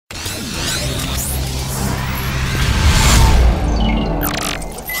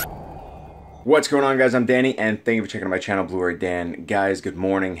What's going on, guys? I'm Danny, and thank you for checking out my channel, Bluray Dan. Guys, good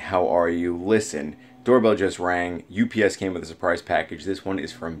morning. How are you? Listen, doorbell just rang. UPS came with a surprise package. This one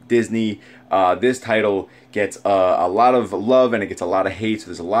is from Disney. This title gets a lot of love and it gets a lot of hate, so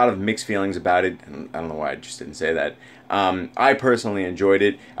there's a lot of mixed feelings about it. And I don't know why I just didn't say that. I personally enjoyed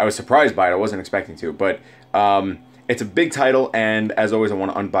it. I was surprised by it. I wasn't expecting to, but it's a big title, and as always, I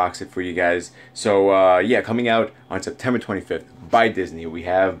want to unbox it for you guys. So, yeah, coming out on September 25th by Disney, we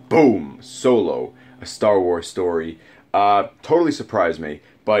have, boom, Solo, a Star Wars story. Totally surprised me.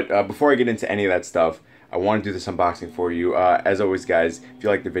 But before I get into any of that stuff, I want to do this unboxing for you. As always, guys, if you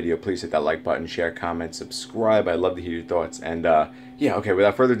like the video, please hit that like button, share, comment, subscribe. I'd love to hear your thoughts. And, yeah, okay,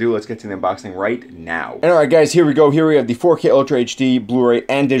 without further ado, let's get to the unboxing right now. And alright, guys, here we go. Here we have the 4K Ultra HD, Blu-ray,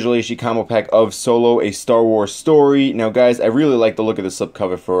 and Digital HD combo pack of Solo, a Star Wars story. Now, guys, I really like the look of the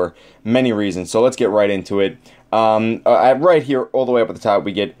slipcover for many reasons, so let's get right into it. Right here, all the way up at the top,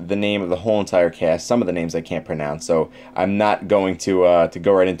 we get the name of the whole entire cast. Some of the names I can't pronounce, so I'm not going to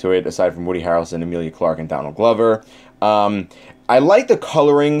go right into it, aside from Woody Harrelson, Emilia Clarke, and Donald Glover. I like the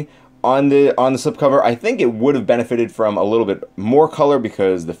coloring on the slipcover. I think it would have benefited from a little bit more color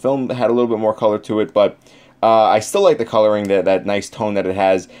because the film had a little bit more color to it, but I still like the coloring, that nice tone that it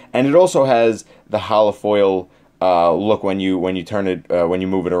has, and it also has the holofoil look when you turn it, when you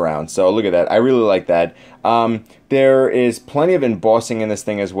move it around. So look at that. I really like that. There is plenty of embossing in this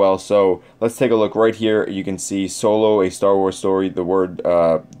thing as well. So let's take a look right here. You can see Solo, a Star Wars story. The word,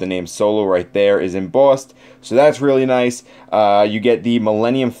 the name Solo right there is embossed. So that's really nice. You get the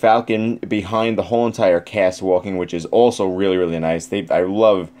Millennium Falcon behind the whole entire cast walking, which is also really, really nice. I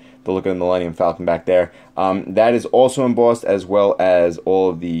love the look of the Millennium Falcon back there. That is also embossed, as well as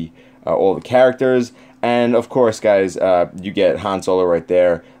all the characters. And of course, guys, you get Han Solo right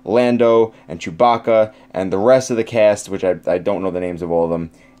there, Lando, and Chewbacca, and the rest of the cast, which I don't know the names of all of them.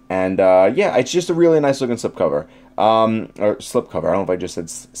 And yeah, it's just a really nice looking slipcover. Or slipcover, I don't know if I just said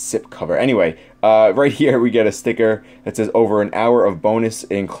sip cover. Anyway, right here we get a sticker that says over an hour of bonus,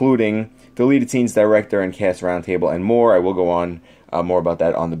 including deleted scenes, director, and cast roundtable, and more. I will go on more about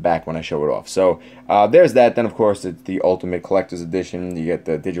that on the back when I show it off. So there's that. Then, of course, it's the Ultimate Collector's Edition. You get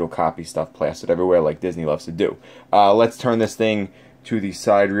the digital copy stuff plastered everywhere like Disney loves to do. Let's turn this thing to the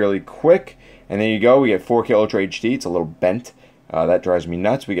side really quick. And there you go. We get 4K Ultra HD. It's a little bent. That drives me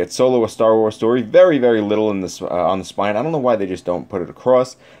nuts. We get Solo, a Star Wars story. Very, very little in this, on the spine. I don't know why they just don't put it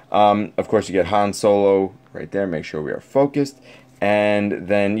across. Of course, you get Han Solo right there. Make sure we are focused. And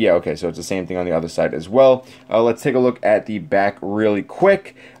then, yeah, okay, so it's the same thing on the other side as well. Let's take a look at the back really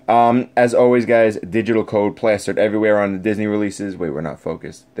quick. As always, guys, digital code plastered everywhere on the Disney releases. Wait, we're not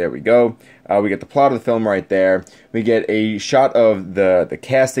focused. There we go. We get the plot of the film right there. We get a shot of the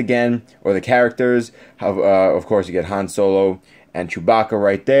cast again, or the characters. Of course, you get Han Solo and Chewbacca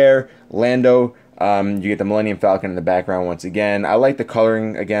right there. Lando. You get the Millennium Falcon in the background once again. I like the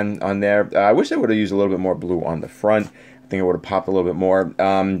coloring again on there. I wish they would have used a little bit more blue on the front. I think it would have popped a little bit more.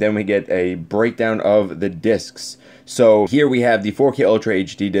 Then we get a breakdown of the discs. So here we have the 4K Ultra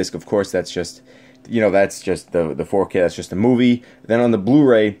HD disc. Of course, that's just, you know, that's just the 4K. That's just a movie. Then on the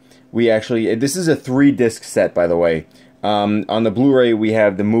Blu-ray, we actually, this is a 3-disc set, by the way. On the Blu-ray, we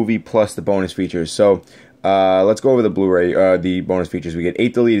have the movie plus the bonus features. So let's go over the Blu-ray, the bonus features. We get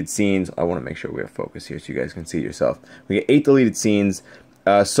 8 deleted scenes. I want to make sure we have focus here so you guys can see it yourself. We get 8 deleted scenes.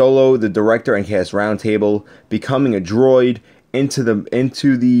 Solo, the director and cast roundtable, becoming a droid, into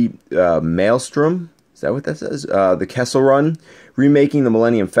the Maelstrom. Is that what that says? The Kessel Run, remaking the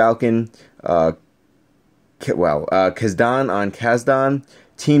Millennium Falcon. Kazdan on Kazdan,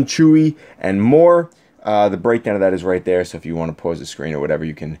 Team Chewie, and more. The breakdown of that is right there. So if you want to pause the screen or whatever,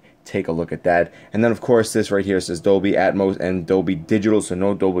 you can take a look at that. And then, of course, this right here says Dolby Atmos and Dolby Digital, so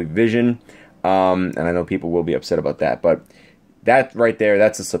no Dolby Vision. And I know people will be upset about that, but that right there,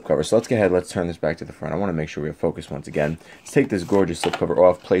 that's the slipcover. So let's go ahead, let's turn this back to the front. I want to make sure we have focus once again. Let's take this gorgeous slipcover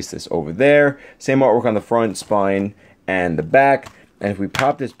off, place this over there. Same artwork on the front, spine, and the back. And if we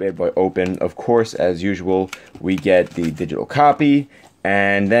pop this bad boy open, of course, as usual, we get the digital copy.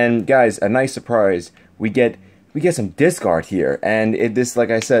 And then, guys, a nice surprise, we get some disc art here. And this, like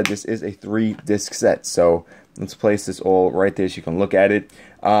I said, this is a 3-disc set. So let's place this all right there so you can look at it.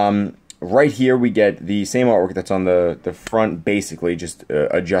 Right here, we get the same artwork that's on the front, basically, just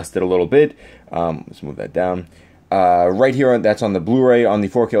adjusted a little bit. Let's move that down. Right here, that's on the Blu-ray. On the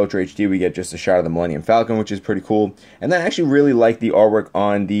 4K Ultra HD, we get just a shot of the Millennium Falcon, which is pretty cool. And then I actually really like the artwork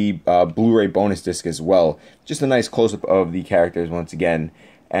on the Blu-ray bonus disc as well. Just a nice close-up of the characters once again.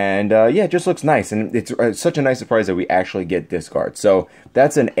 And yeah, it just looks nice, and it's such a nice surprise that we actually get disc art. So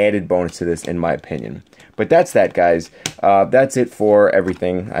that's an added bonus to this, in my opinion. But that's that, guys. That's it for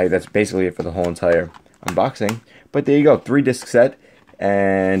everything. That's basically it for the whole entire unboxing. But there you go, 3-disc set,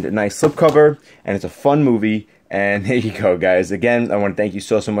 and a nice slipcover, and it's a fun movie. And there you go, guys. Again, I want to thank you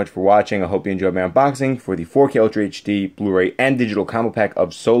so much for watching. I hope you enjoyed my unboxing for the 4K Ultra HD, Blu-ray, and digital combo pack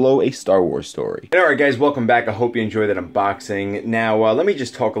of Solo, a Star Wars story. Alright, guys, welcome back. I hope you enjoyed that unboxing. Now, let me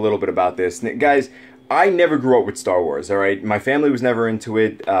just talk a little bit about this. Guys, I never grew up with Star Wars, alright? My family was never into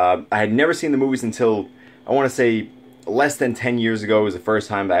it. I had never seen the movies until, I want to say, less than 10 years ago was the first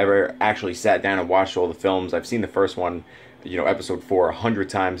time that I ever actually sat down and watched all the films. I've seen the first one, you know, episode 4, 100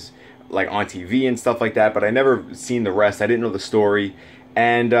 times, like on TV and stuff like that, but I never seen the rest. I didn't know the story,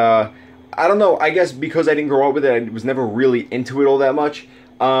 and I don't know, I guess because I didn't grow up with it, I was never really into it all that much.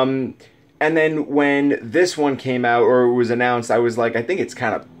 And then when this one came out, or was announced, I was like, I think it's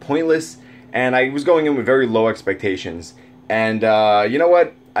kind of pointless, and I was going in with very low expectations. And you know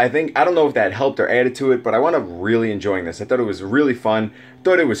what? I don't know if that helped or added to it, but I wound up really enjoying this. I thought it was really fun.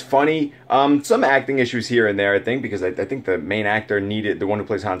 Thought it was funny. Some acting issues here and there, I think, because I think the main actor the one who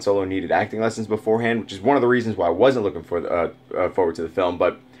plays Han Solo needed acting lessons beforehand, which is one of the reasons why I wasn't looking forward to the film.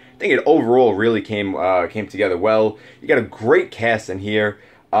 But I think it overall really came together well. You got a great cast in here.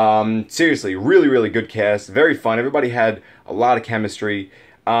 Seriously, really, really good cast. Very fun. Everybody had a lot of chemistry.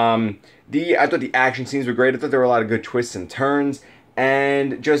 I thought the action scenes were great. I thought there were a lot of good twists and turns.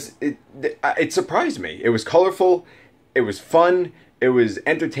 And just, it surprised me. It was colorful, it was fun, it was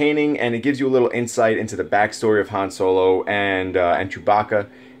entertaining, and it gives you a little insight into the backstory of Han Solo and Chewbacca.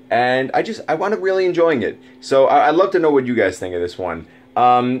 And I wound up really enjoying it. So I'd love to know what you guys think of this one.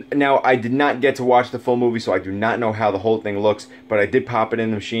 Now, I did not get to watch the full movie, so I do not know how the whole thing looks, but I did pop it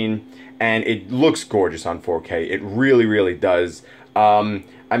in the machine, and it looks gorgeous on 4K. It really, really does.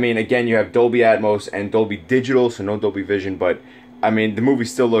 I mean, again, you have Dolby Atmos and Dolby Digital, so no Dolby Vision, but I mean, the movie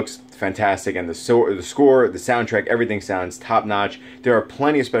still looks fantastic, and the score, the soundtrack, everything sounds top-notch. There are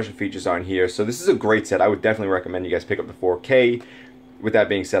plenty of special features on here, so this is a great set. I would definitely recommend you guys pick up the 4K. With that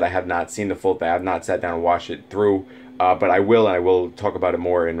being said, I have not seen the full thing. I have not sat down and watched it through, but I will, and I will talk about it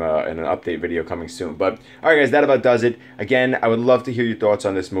more in an update video coming soon. But, alright guys, that about does it. Again, I would love to hear your thoughts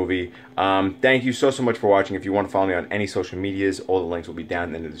on this movie. Thank you so much for watching. If you want to follow me on any social medias, all the links will be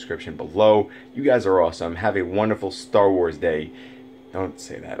down in the description below. You guys are awesome. Have a wonderful Star Wars day. Don't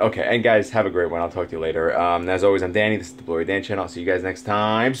say that. Okay, and guys, have a great one. I'll talk to you later. As always, I'm Danny. This is the Bluray Dan channel. I'll see you guys next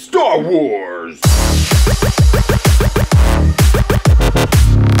time. Star Wars!